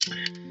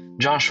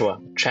Joshua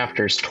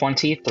chapters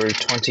 20 through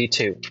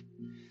 22.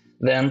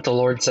 Then the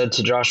Lord said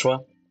to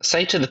Joshua,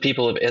 "Say to the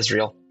people of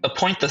Israel,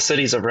 appoint the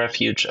cities of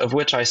refuge of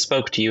which I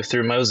spoke to you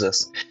through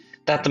Moses,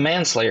 that the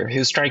manslayer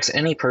who strikes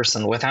any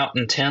person without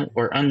intent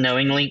or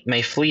unknowingly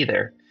may flee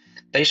there.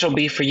 They shall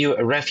be for you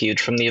a refuge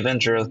from the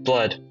avenger of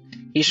blood.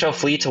 He shall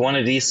flee to one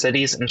of these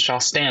cities and shall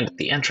stand at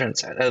the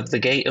entrance of the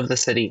gate of the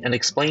city and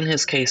explain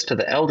his case to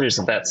the elders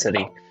of that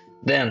city.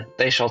 Then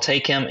they shall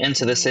take him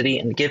into the city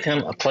and give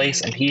him a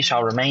place, and he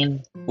shall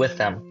remain with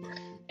them.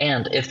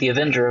 And if the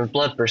avenger of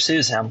blood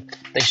pursues him,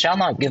 they shall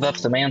not give up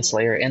the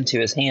manslayer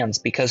into his hands,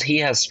 because he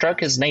has struck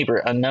his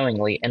neighbor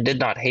unknowingly and did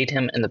not hate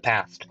him in the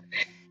past.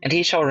 And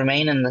he shall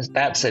remain in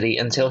that city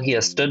until he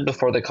has stood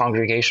before the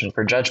congregation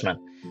for judgment,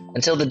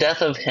 until the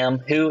death of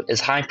him who is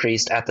high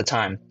priest at the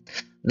time.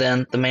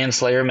 Then the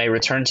manslayer may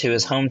return to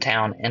his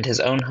hometown and his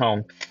own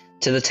home,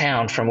 to the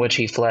town from which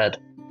he fled."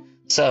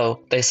 So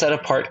they set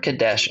apart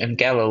Kadesh in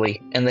Galilee,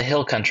 in the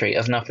hill country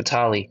of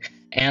Naphtali,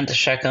 and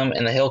Shechem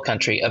in the hill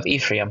country of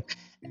Ephraim,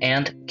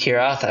 and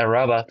Kiriath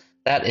Araba,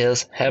 that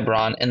is,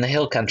 Hebron, in the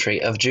hill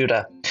country of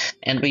Judah.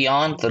 And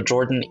beyond the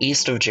Jordan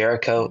east of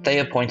Jericho they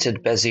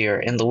appointed Bezer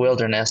in the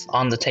wilderness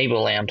on the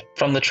tableland,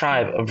 from the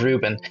tribe of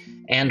Reuben,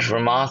 and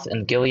Ramoth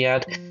in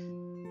Gilead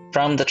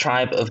from the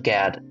tribe of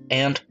Gad,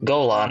 and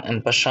Golan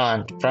and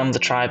Bashan from the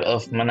tribe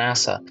of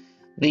Manasseh.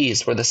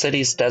 These were the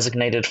cities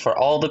designated for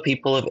all the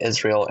people of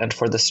Israel and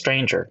for the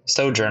stranger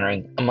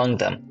sojourning among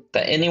them,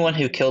 that anyone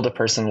who killed a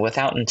person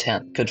without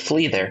intent could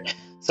flee there,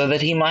 so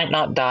that he might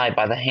not die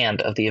by the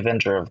hand of the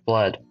avenger of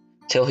blood,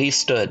 till he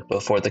stood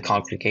before the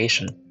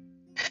congregation.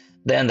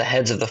 Then the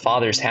heads of the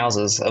fathers'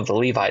 houses of the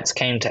Levites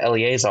came to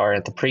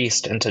Eleazar the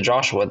priest, and to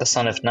Joshua the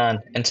son of Nun,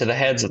 and to the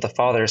heads of the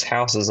fathers'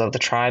 houses of the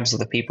tribes of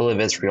the people of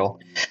Israel.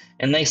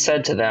 And they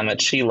said to them at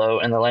Shiloh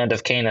in the land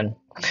of Canaan,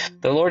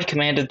 "The Lord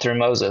commanded through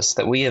Moses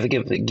that we have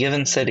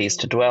given cities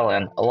to dwell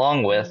in,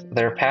 along with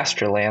their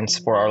pasture lands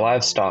for our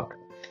livestock."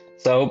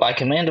 So, by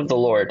command of the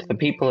Lord, the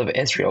people of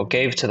Israel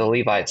gave to the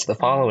Levites the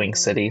following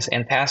cities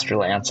and pasture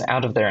lands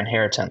out of their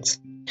inheritance.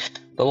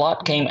 The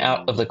lot came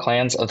out of the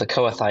clans of the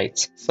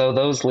Kohathites, so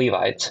those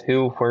Levites,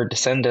 who were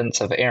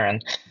descendants of Aaron,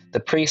 the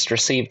priest,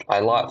 received by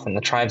lot from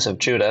the tribes of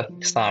Judah,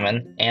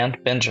 Simon,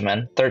 and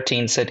Benjamin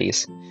 13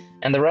 cities,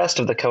 and the rest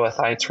of the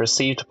Kohathites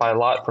received by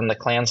lot from the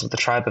clans of the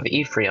tribe of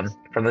Ephraim,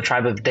 from the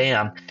tribe of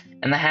Dan,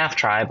 and the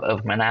half-tribe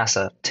of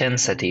Manasseh 10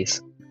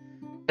 cities.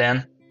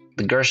 Then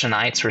the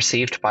Gershonites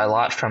received by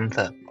lot from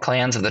the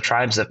clans of the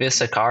tribes of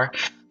Issachar,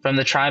 from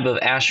the tribe of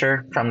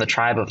Asher, from the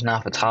tribe of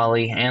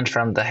Naphtali, and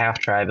from the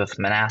half-tribe of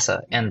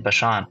Manasseh and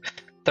Bashan,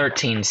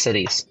 13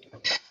 cities.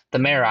 The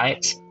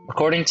Merites,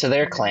 according to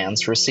their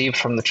clans, received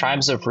from the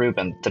tribes of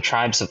Reuben, the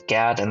tribes of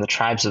Gad, and the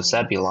tribes of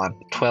Zebulun,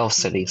 12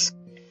 cities.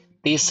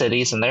 These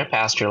cities and their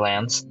pasture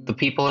lands the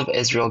people of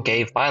Israel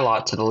gave by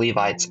lot to the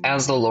Levites,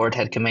 as the Lord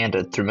had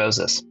commanded through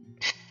Moses.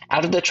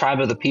 Out of the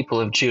tribe of the people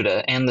of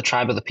Judah and the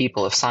tribe of the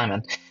people of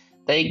Simon,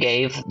 they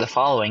gave the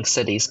following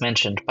cities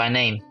mentioned by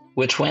name,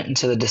 which went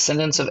into the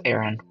descendants of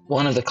Aaron,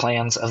 one of the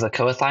clans of the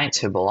Kohathites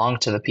who belonged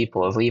to the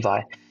people of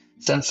Levi,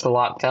 since the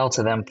lot fell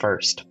to them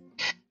first.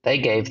 They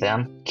gave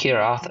them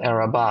Kiriath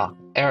Araba,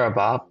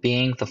 Araba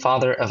being the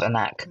father of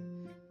Anak,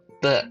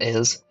 that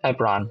is,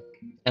 Hebron,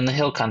 in the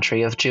hill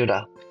country of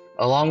Judah,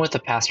 along with the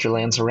pasture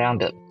lands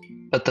around it.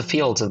 But the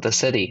fields of the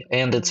city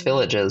and its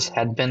villages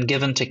had been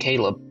given to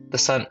Caleb, the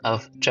son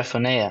of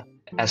Jephunneh,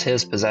 as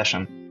his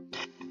possession.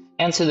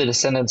 And to the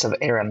descendants of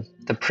Aaron,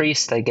 the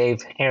priests, they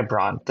gave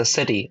Hebron, the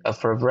city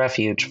of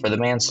refuge for the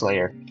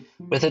manslayer,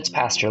 with its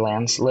pasture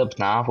lands,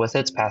 Libnah with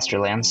its pasture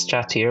lands,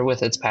 Jattir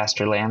with its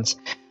pasture lands,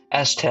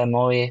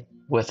 Eshtemoe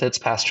with its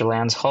pasture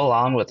lands,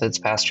 Holon with its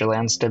pasture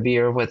lands,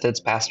 Debir with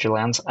its pasture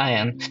lands,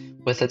 Ain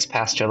with its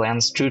pasture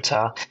lands,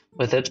 Juttah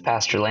with its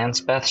pasture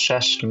lands, Beth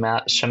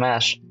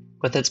Shemesh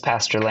with its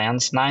pasture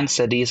lands, 9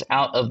 cities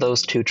out of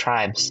those 2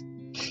 tribes.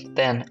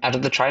 Then, out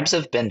of the tribes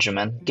of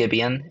Benjamin,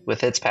 Gibeon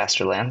with its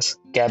pasture lands,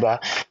 Geba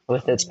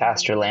with its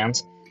pasture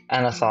lands,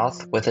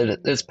 Anathoth with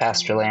its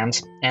pasture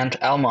lands, and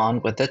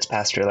Almon with its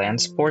pasture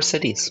lands, 4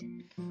 cities.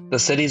 The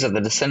cities of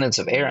the descendants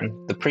of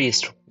Aaron, the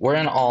priest, were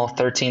in all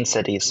 13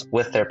 cities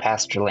with their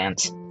pasture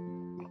lands.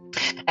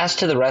 As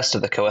to the rest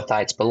of the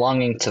Kohathites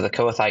belonging to the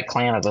Kohathite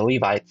clan of the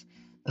Levites,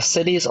 the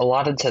cities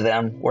allotted to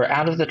them were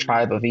out of the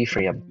tribe of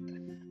Ephraim.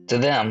 To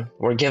them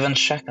were given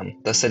Shechem,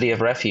 the city of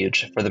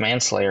refuge for the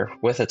manslayer,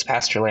 with its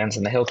pasture lands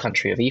in the hill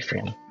country of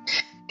Ephraim,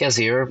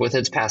 Gezer with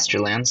its pasture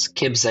lands,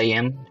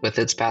 Kibzaim with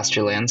its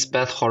pasture lands,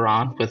 Beth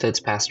Horon with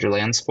its pasture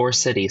lands, 4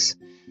 cities.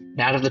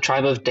 And out of the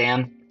tribe of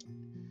Dan,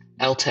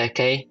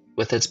 Eltekeh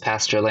with its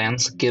pasture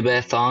lands,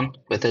 Gibbethon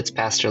with its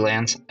pasture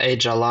lands,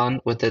 Ajalon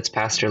with its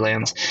pasture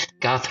lands,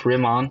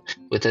 Gath-Rimmon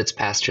with its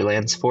pasture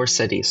lands, 4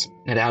 cities.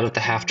 And out of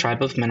the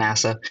half-tribe of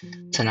Manasseh,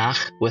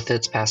 Tanakh with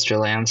its pasture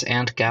lands,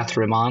 and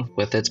Gath-Rimmon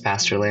with its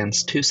pasture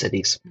lands, 2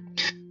 cities.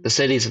 The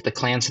cities of the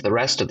clans of the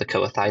rest of the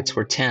Kohathites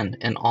were 10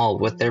 in all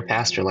with their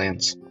pasture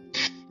lands.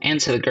 And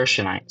to the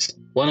Gershonites,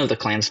 one of the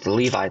clans of the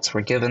Levites,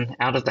 were given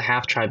out of the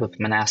half-tribe of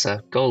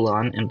Manasseh,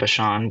 Golan and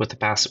Bashan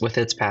with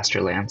its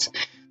pasture lands,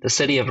 the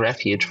city of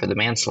refuge for the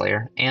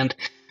manslayer, and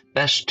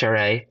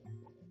Beshtereh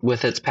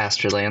with its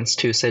pasture lands,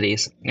 2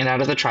 cities, and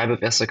out of the tribe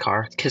of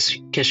Issachar,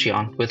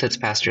 Kishion with its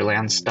pasture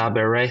lands,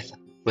 Dabereth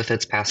with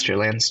its pasture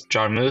lands,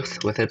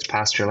 Jarmuth with its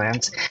pasture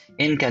lands,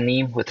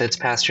 En-Ganim with its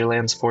pasture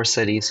lands, 4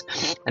 cities,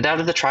 and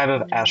out of the tribe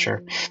of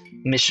Asher,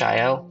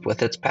 Mishael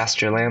with its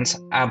pasture lands,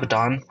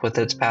 Abdon with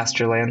its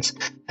pasture lands,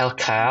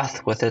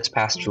 Helkath with its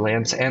pasture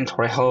lands, and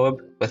Rehob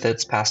with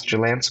its pasture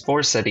lands,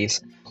 4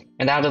 cities,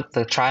 and out of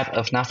the tribe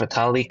of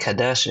Naphtali,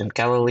 Kadesh in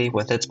Galilee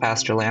with its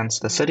pasture lands,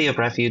 the city of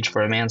refuge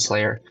for a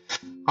manslayer,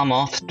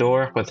 Hamath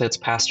Dor with its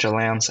pasture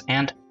lands,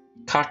 and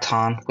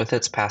Kartan with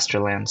its pasture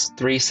lands,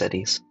 3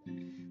 cities.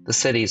 The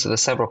cities of the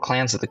several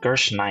clans of the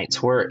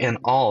Gershonites were in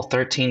all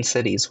 13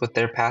 cities with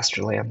their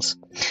pasture lands.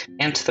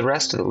 And to the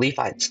rest of the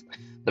Levites,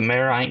 the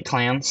Merarite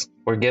clans,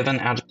 were given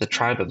out of the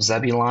tribe of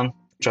Zebulun,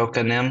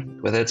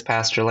 Jokanim with its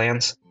pasture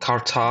lands,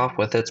 Kartah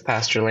with its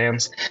pasture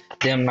lands,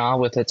 Dimnah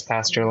with its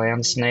pasture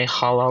lands,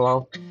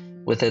 Nehalalel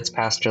with its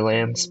pasture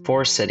lands,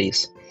 4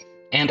 cities.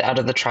 And out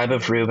of the tribe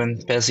of Reuben,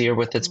 Bezir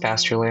with its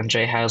pasture land,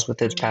 Jahaz with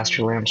its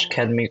pasture lands,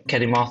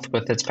 Kedimoth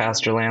with its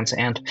pasture lands,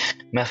 and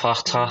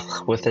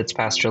Mephahtath with its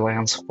pasture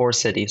lands, 4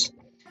 cities.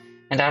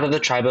 And out of the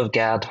tribe of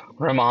Gad,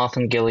 Ramoth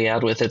and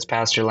Gilead with its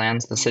pasture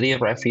lands, the city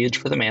of refuge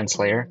for the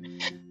manslayer,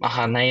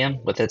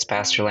 Mahanaim with its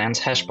pasture lands,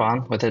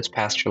 Heshbon with its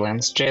pasture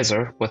lands,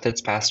 Jazer with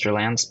its pasture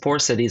lands, 4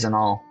 cities in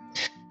all.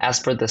 As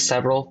for the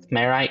several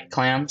Merite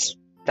clans,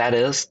 that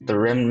is, the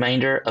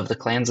remainder of the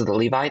clans of the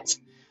Levites,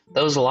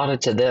 those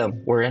allotted to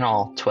them were in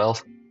all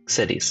 12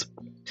 cities.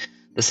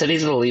 The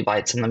cities of the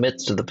Levites in the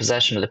midst of the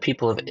possession of the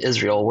people of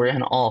Israel were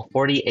in all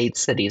 48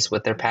 cities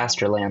with their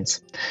pasture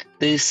lands.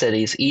 These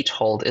cities each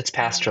hold its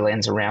pasture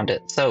lands around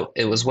it, so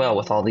it was well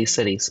with all these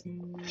cities.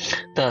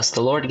 Thus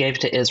the Lord gave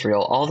to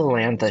Israel all the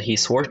land that he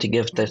swore to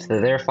give to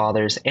their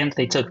fathers, and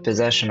they took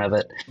possession of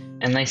it,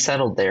 and they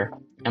settled there.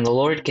 And the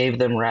Lord gave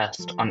them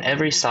rest on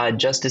every side,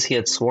 just as he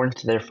had sworn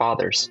to their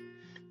fathers.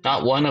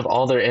 Not one of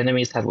all their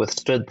enemies had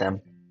withstood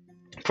them,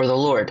 for the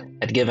Lord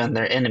had given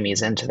their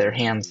enemies into their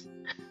hands.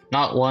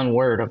 Not one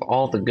word of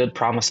all the good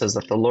promises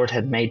that the Lord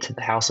had made to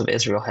the house of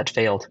Israel had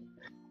failed.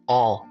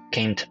 All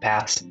came to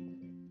pass.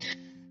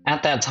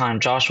 At that time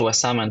Joshua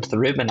summoned the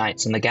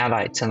Reubenites and the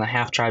Gadites and the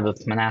half-tribe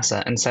of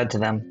Manasseh, and said to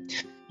them,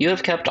 You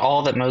have kept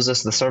all that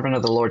Moses the servant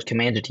of the Lord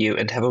commanded you,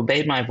 and have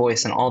obeyed my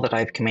voice in all that I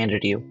have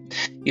commanded you.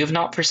 You have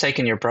not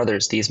forsaken your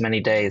brothers these many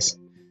days,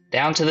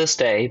 down to this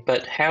day,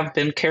 but have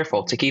been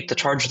careful to keep the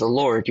charge of the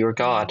Lord your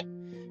God.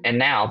 And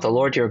now the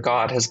Lord your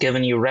God has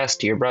given you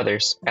rest to your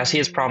brothers, as he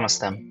has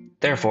promised them.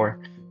 Therefore,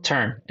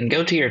 turn and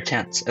go to your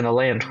tents in the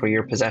land where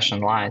your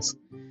possession lies,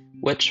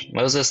 which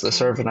Moses the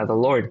servant of the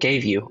Lord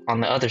gave you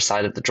on the other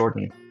side of the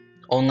Jordan.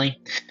 Only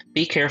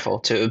be careful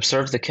to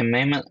observe the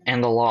commandment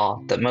and the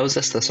law that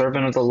Moses the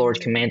servant of the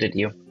Lord commanded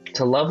you,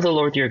 to love the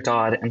Lord your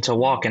God, and to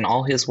walk in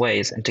all his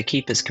ways, and to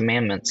keep his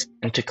commandments,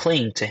 and to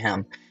cling to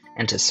him,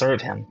 and to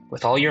serve him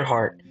with all your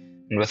heart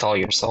and with all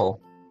your soul.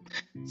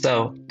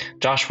 So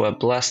Joshua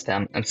blessed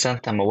them and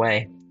sent them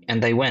away,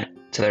 and they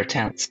went to their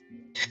tents.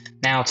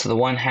 Now to the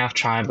one half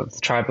tribe of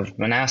the tribe of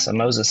Manasseh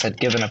Moses had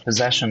given a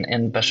possession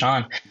in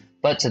Bashan,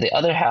 but to the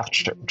other half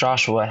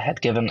Joshua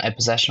had given a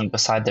possession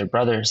beside their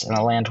brothers in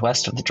the land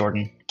west of the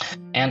Jordan.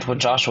 And when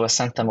Joshua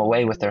sent them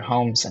away with their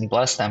homes and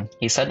blessed them,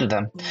 he said to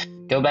them,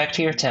 Go back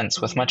to your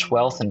tents with much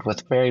wealth and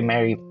with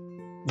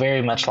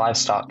very much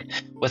livestock,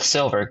 with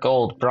silver,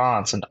 gold,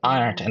 bronze, and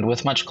iron, and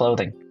with much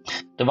clothing.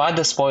 Divide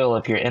the spoil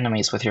of your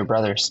enemies with your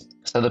brothers.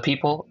 So the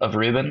people of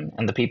Reuben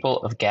and the people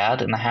of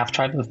Gad and the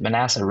half-tribe of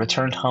Manasseh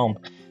returned home,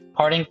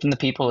 parting from the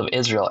people of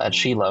Israel at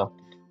Shiloh,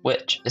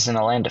 which is in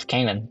the land of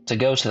Canaan, to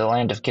go to the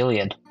land of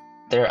Gilead,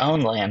 their own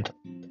land,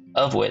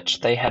 of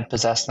which they had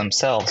possessed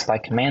themselves by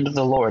command of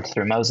the Lord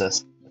through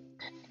Moses.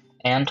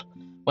 And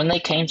when they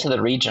came to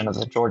the region of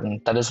the Jordan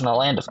that is in the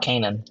land of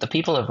Canaan, the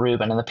people of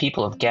Reuben and the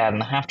people of Gad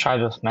and the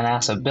half-tribe of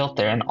Manasseh built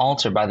there an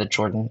altar by the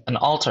Jordan, an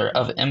altar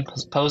of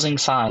imposing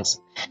size.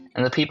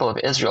 And the people of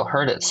Israel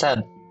heard it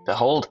said,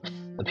 Behold,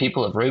 the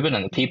people of Reuben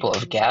and the people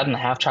of Gad and the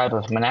half-tribe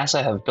of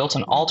Manasseh have built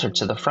an altar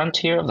to the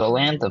frontier of the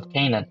land of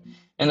Canaan,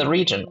 in the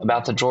region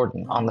about the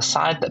Jordan, on the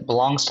side that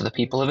belongs to the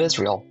people of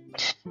Israel.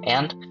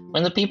 And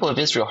when the people of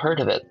Israel heard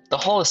of it, the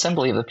whole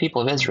assembly of the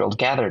people of Israel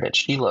gathered at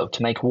Shiloh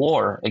to make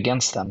war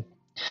against them.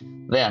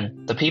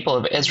 Then the people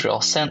of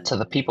Israel sent to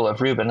the people of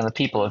Reuben and the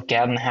people of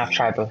Gad and the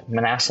half-tribe of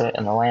Manasseh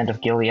in the land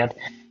of Gilead,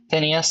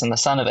 Phinehas and the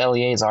son of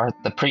Eleazar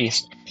the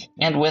priest,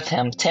 and with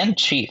him 10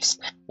 chiefs,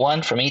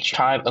 one from each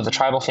tribe of the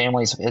tribal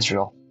families of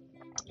Israel,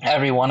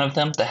 every one of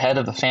them the head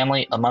of a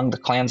family among the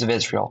clans of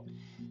Israel.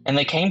 And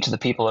they came to the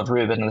people of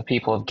Reuben and the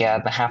people of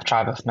Gad, the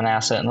half-tribe of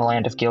Manasseh in the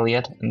land of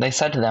Gilead, and they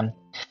said to them,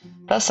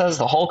 Thus says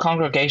the whole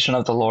congregation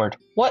of the Lord,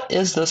 What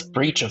is this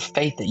breach of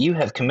faith that you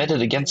have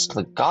committed against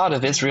the God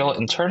of Israel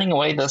in turning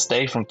away this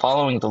day from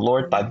following the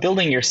Lord by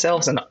building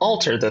yourselves an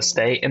altar this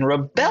day in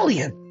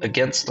rebellion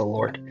against the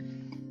Lord?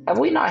 Have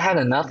we not had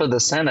enough of the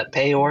sin at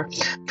Peor,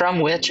 from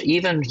which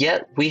even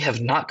yet we have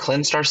not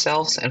cleansed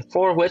ourselves, and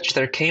for which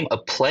there came a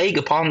plague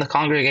upon the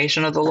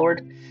congregation of the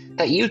Lord?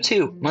 that you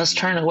too must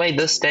turn away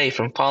this day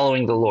from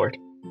following the Lord.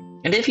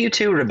 And if you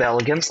too rebel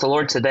against the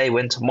Lord today,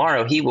 when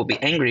tomorrow he will be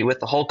angry with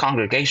the whole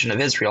congregation of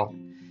Israel.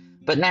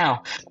 But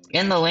now,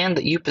 in the land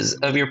that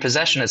of your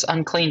possession is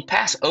unclean,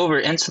 pass over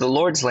into the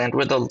Lord's land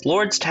where the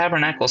Lord's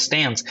tabernacle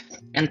stands,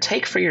 and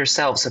take for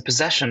yourselves a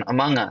possession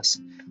among us.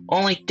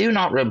 Only do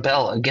not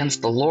rebel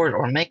against the Lord,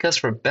 or make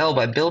us rebel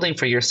by building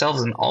for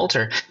yourselves an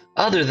altar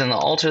other than the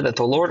altar that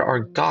the Lord our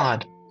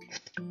God.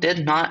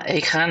 Did not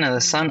Achan the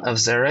son of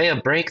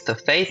Zeruiah break the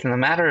faith in the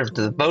matter of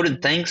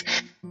devoted things,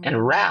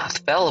 and wrath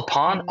fell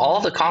upon all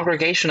the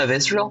congregation of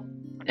Israel?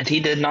 And he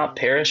did not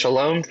perish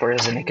alone for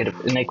his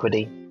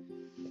iniquity.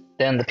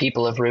 Then the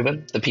people of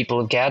Reuben, the people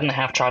of Gad, and the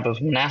half-tribe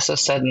of Manasseh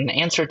said in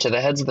answer to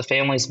the heads of the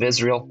families of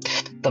Israel,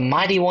 "The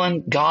mighty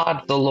one,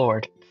 God the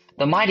Lord,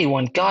 the mighty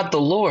one, God the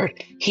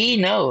Lord, he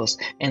knows,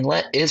 and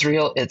let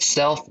Israel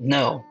itself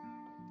know.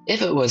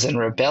 If it was in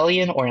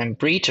rebellion or in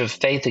breach of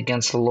faith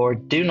against the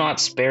Lord, do not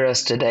spare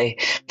us today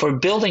for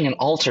building an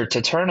altar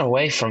to turn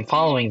away from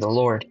following the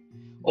Lord.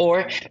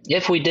 Or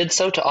if we did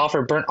so to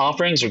offer burnt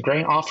offerings or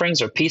grain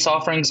offerings or peace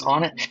offerings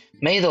on it,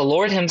 may the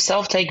Lord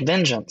himself take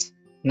vengeance.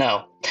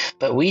 No,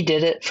 but we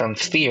did it from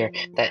fear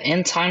that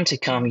in time to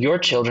come your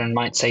children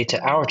might say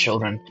to our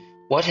children,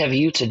 'What have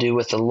you to do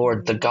with the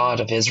Lord, the God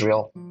of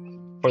Israel?'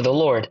 For the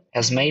Lord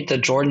has made the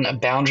Jordan a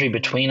boundary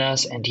between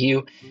us and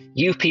you,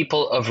 you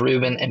people of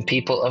Reuben and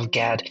people of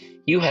Gad.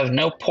 You have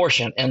no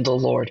portion in the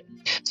Lord.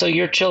 So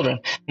your children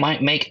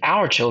might make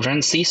our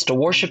children cease to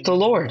worship the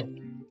Lord.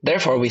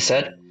 Therefore we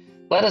said,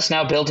 let us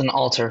now build an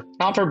altar,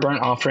 not for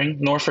burnt offering,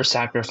 nor for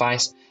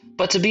sacrifice,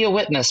 but to be a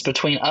witness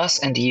between us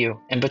and you,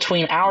 and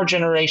between our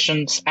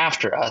generations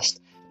after us,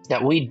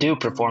 that we do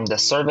perform the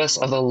service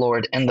of the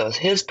Lord in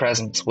his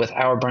presence with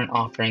our burnt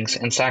offerings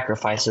and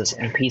sacrifices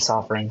and peace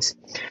offerings.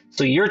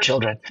 So your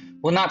children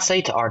will not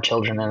say to our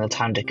children in the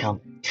time to come,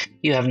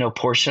 'You have no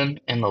portion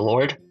in the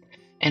Lord.'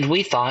 And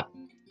we thought,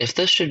 if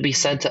this should be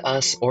said to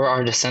us or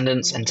our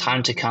descendants in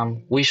time to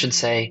come, we should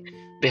say,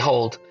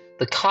 'Behold,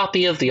 the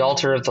copy of the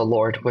altar of the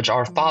Lord, which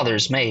our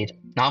fathers made,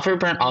 not for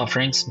burnt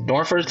offerings,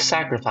 nor for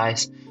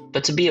sacrifice,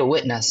 but to be a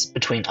witness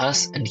between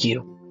us and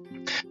you.'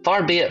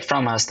 Far be it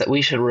from us that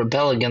we should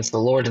rebel against the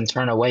Lord and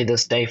turn away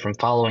this day from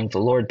following the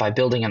Lord by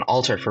building an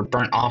altar for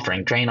burnt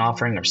offering, grain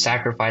offering, or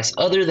sacrifice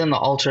other than the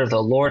altar of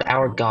the Lord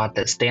our God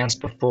that stands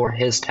before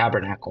his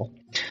tabernacle."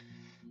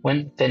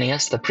 When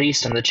Phinehas, the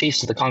priest, and the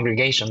chiefs of the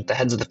congregation, the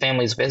heads of the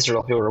families of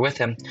Israel who were with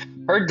him,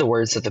 heard the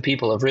words that the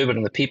people of Reuben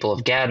and the people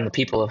of Gad and the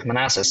people of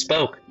Manasseh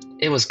spoke,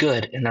 it was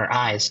good in their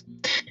eyes.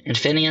 And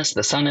Phinehas,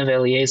 the son of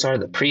Eleazar,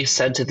 the priest,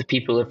 said to the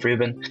people of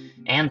Reuben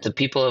and the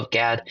people of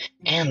Gad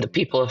and the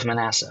people of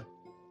Manasseh,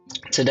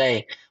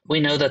 "Today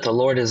we know that the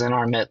Lord is in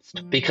our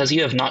midst, because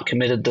you have not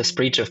committed this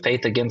breach of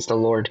faith against the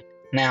Lord.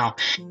 Now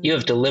you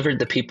have delivered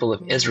the people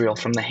of Israel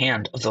from the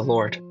hand of the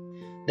Lord."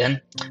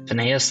 Then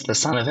Phinehas, the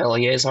son of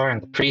Eleazar,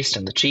 and the priest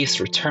and the chiefs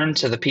returned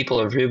to the people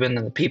of Reuben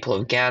and the people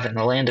of Gad and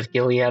the land of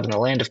Gilead and the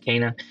land of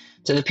Canaan,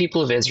 to the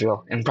people of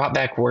Israel, and brought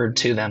back word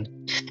to them.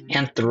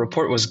 And the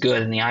report was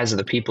good in the eyes of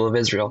the people of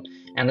Israel.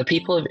 And the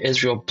people of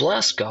Israel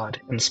blessed God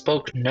and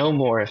spoke no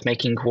more of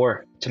making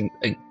war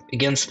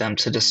against them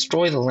to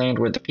destroy the land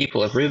where the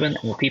people of Reuben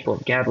and the people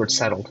of Gad were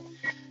settled.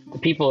 The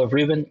people of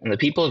Reuben and the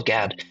people of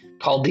Gad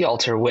called the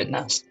altar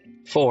Witness,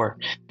 for,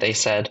 they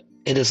said,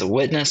 "It is a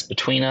witness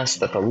between us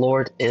that the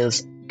Lord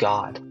is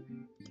God."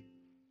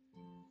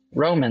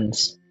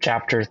 Romans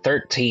chapter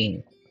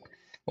 13.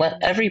 Let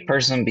every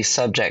person be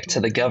subject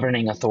to the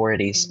governing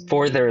authorities,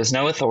 for there is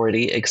no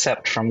authority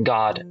except from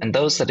God, and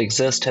those that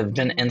exist have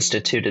been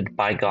instituted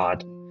by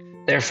God.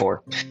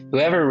 Therefore,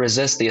 whoever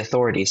resists the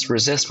authorities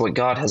resists what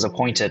God has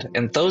appointed,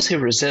 and those who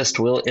resist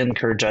will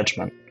incur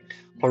judgment.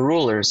 For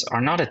rulers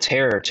are not a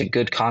terror to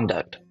good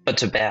conduct, but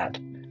to bad.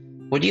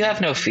 Would you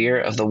have no fear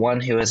of the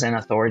one who is in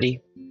authority?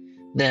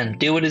 Then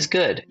do what is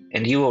good,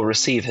 and you will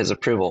receive his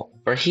approval,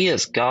 for he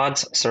is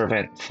God's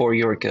servant for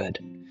your good.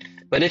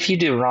 But if you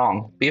do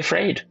wrong, be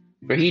afraid,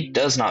 for he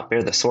does not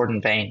bear the sword in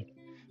vain.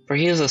 For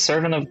he is a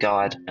servant of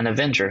God, an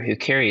avenger who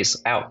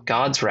carries out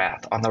God's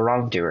wrath on the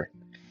wrongdoer.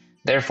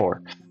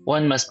 Therefore,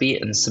 one must be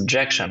in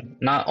subjection,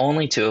 not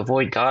only to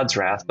avoid God's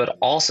wrath, but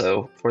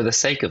also for the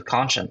sake of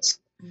conscience.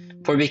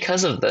 For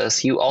because of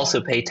this you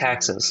also pay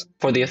taxes,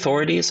 for the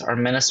authorities are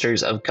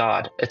ministers of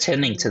God,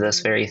 attending to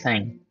this very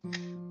thing.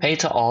 Pay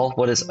to all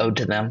what is owed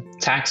to them,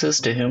 taxes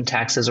to whom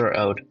taxes are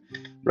owed,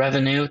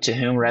 revenue to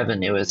whom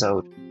revenue is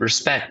owed,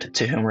 respect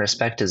to whom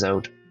respect is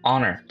owed,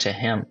 honor to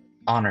him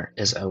honor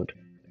is owed.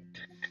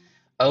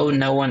 Owe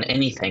no one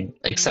anything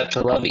except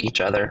to love each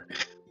other,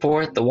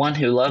 for the one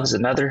who loves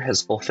another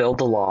has fulfilled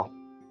the law.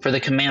 For the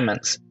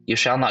commandments, you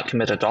shall not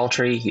commit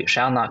adultery, you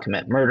shall not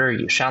commit murder,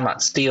 you shall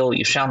not steal,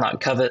 you shall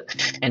not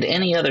covet, and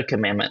any other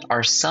commandment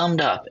are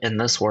summed up in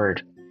this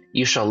word: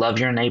 you shall love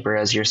your neighbor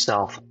as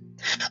yourself.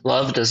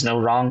 Love does no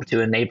wrong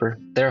to a neighbor.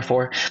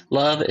 Therefore,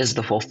 love is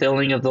the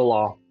fulfilling of the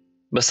law.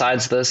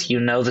 Besides this, you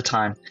know the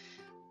time,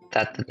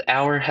 that the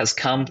hour has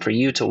come for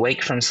you to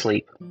wake from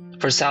sleep.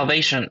 For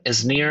salvation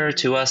is nearer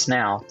to us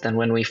now than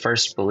when we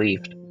first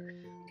believed.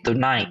 The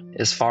night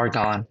is far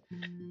gone.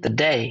 The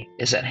day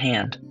is at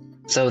hand.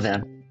 So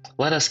then,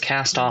 let us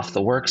cast off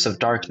the works of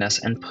darkness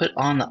and put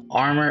on the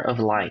armor of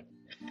light.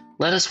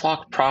 Let us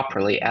walk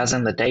properly as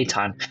in the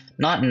daytime,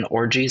 not in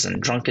orgies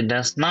and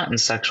drunkenness, not in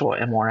sexual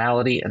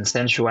immorality and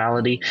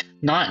sensuality,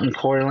 not in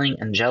quarreling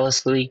and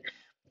jealousy,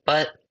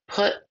 but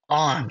put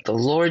on the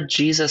Lord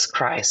Jesus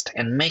Christ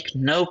and make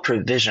no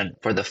provision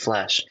for the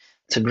flesh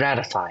to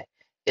gratify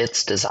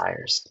its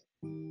desires.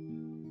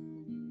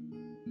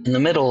 In the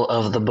middle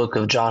of the book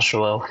of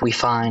Joshua, we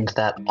find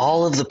that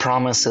all of the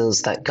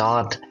promises that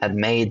God had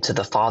made to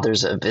the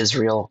fathers of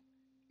Israel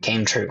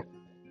came true.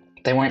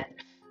 They weren't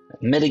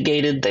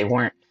mitigated, they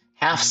weren't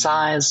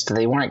half-sized,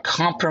 they weren't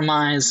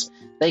compromised,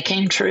 they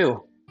came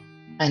true.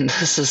 And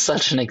this is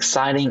such an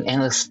exciting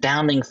and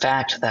astounding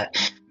fact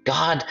that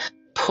God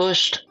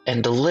pushed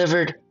and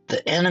delivered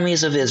the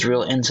enemies of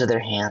Israel into their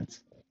hands.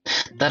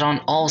 That on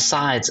all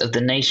sides of the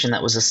nation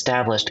that was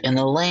established in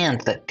the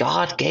land that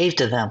God gave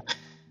to them,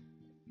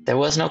 there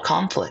was no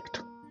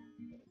conflict.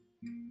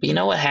 But you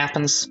know what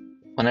happens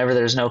whenever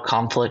there's no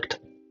conflict?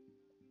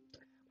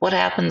 What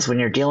happens when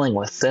you're dealing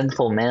with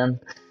sinful men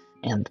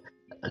and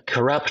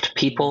corrupt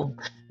people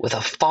with a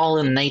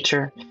fallen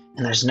nature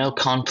and there's no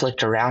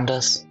conflict around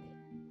us?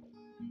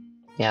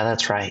 Yeah,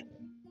 that's right.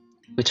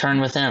 We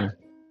turn within.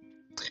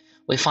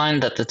 We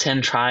find that the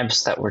 10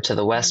 tribes that were to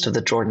the west of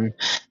the Jordan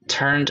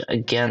turned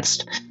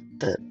against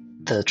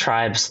the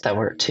tribes that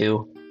were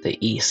to the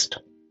east.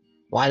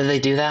 Why did they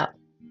do that?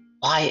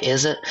 Why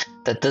is it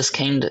that this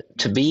came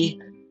to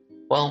be?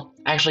 Well,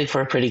 actually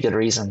for a pretty good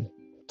reason.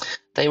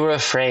 They were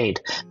afraid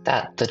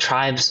that the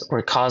tribes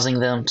were causing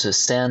them to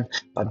sin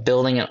by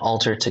building an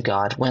altar to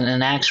God, when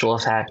in actual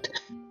fact,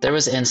 there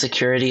was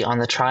insecurity on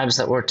the tribes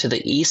that were to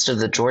the east of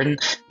the Jordan.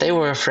 They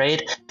were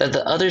afraid that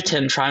the other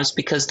 10 tribes,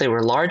 because they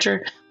were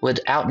larger, would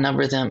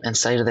outnumber them and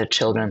say to their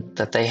children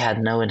that they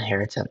had no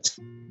inheritance.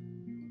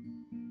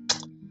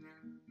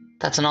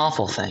 That's an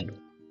awful thing.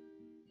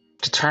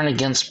 To turn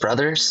against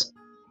brothers,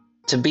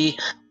 to be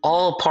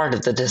all part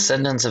of the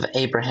descendants of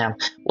Abraham,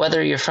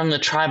 whether you're from the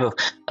tribe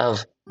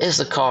of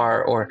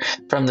Issachar or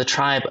from the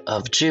tribe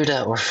of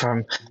Judah or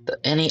from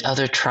any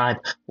other tribe,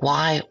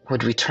 why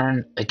would we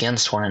turn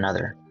against one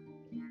another?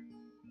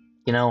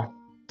 You know,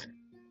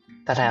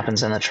 that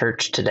happens in the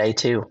church today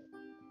too.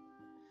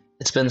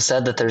 It's been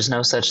said that there's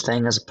no such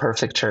thing as a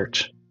perfect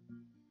church.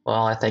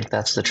 Well, I think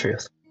that's the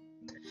truth.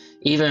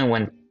 Even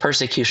when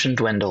persecution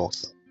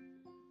dwindles,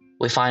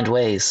 we find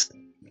ways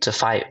to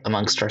fight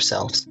amongst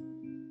ourselves.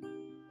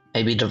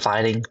 Maybe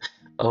dividing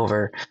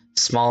over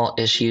small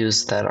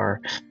issues that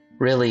are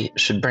really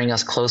should bring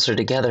us closer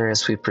together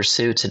as we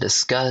pursue to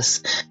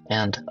discuss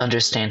and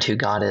understand who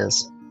God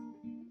is.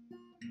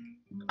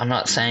 I'm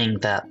not saying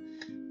that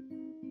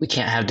we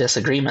can't have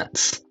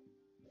disagreements.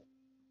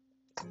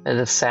 It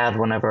is sad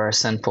whenever our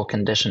sinful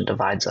condition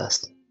divides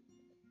us.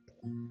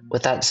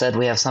 With that said,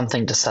 we have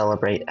something to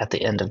celebrate at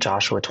the end of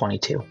Joshua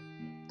 22.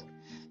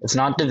 It's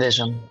not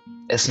division,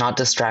 it's not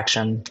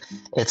distraction,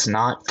 it's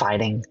not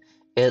fighting,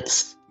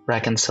 it's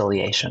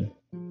reconciliation.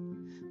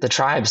 The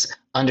tribes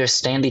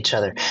understand each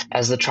other.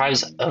 As the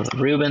tribes of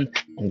Reuben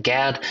and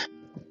Gad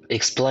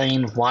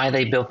explain why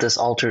they built this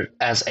altar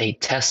as a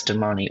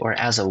testimony or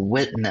as a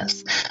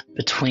witness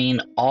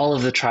between all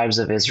of the tribes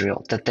of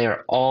Israel, that they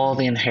are all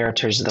the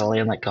inheritors of the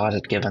land that God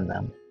had given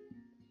them.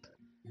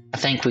 I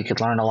think we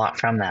could learn a lot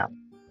from that.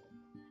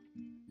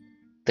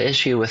 The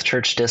issue with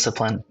church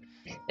discipline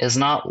is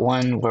not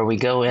one where we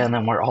go in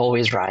and we're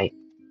always right.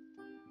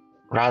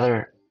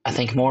 Rather, I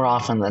think more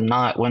often than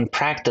not, when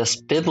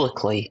practiced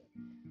biblically,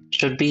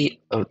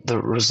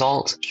 the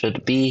result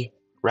should be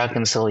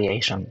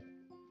reconciliation.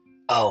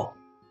 Oh,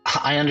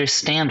 I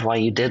understand why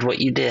you did what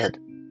you did.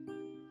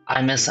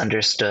 I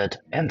misunderstood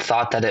and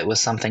thought that it was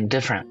something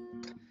different.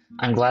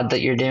 I'm glad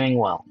that you're doing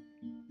well.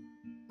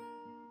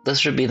 This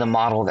should be the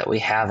model that we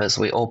have as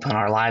we open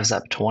our lives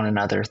up to one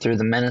another through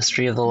the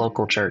ministry of the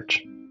local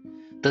church.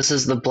 This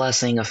is the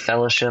blessing of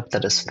fellowship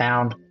that is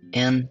found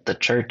in the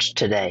church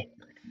today.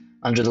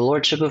 Under the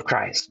lordship of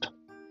Christ,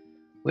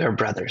 we are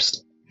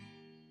brothers.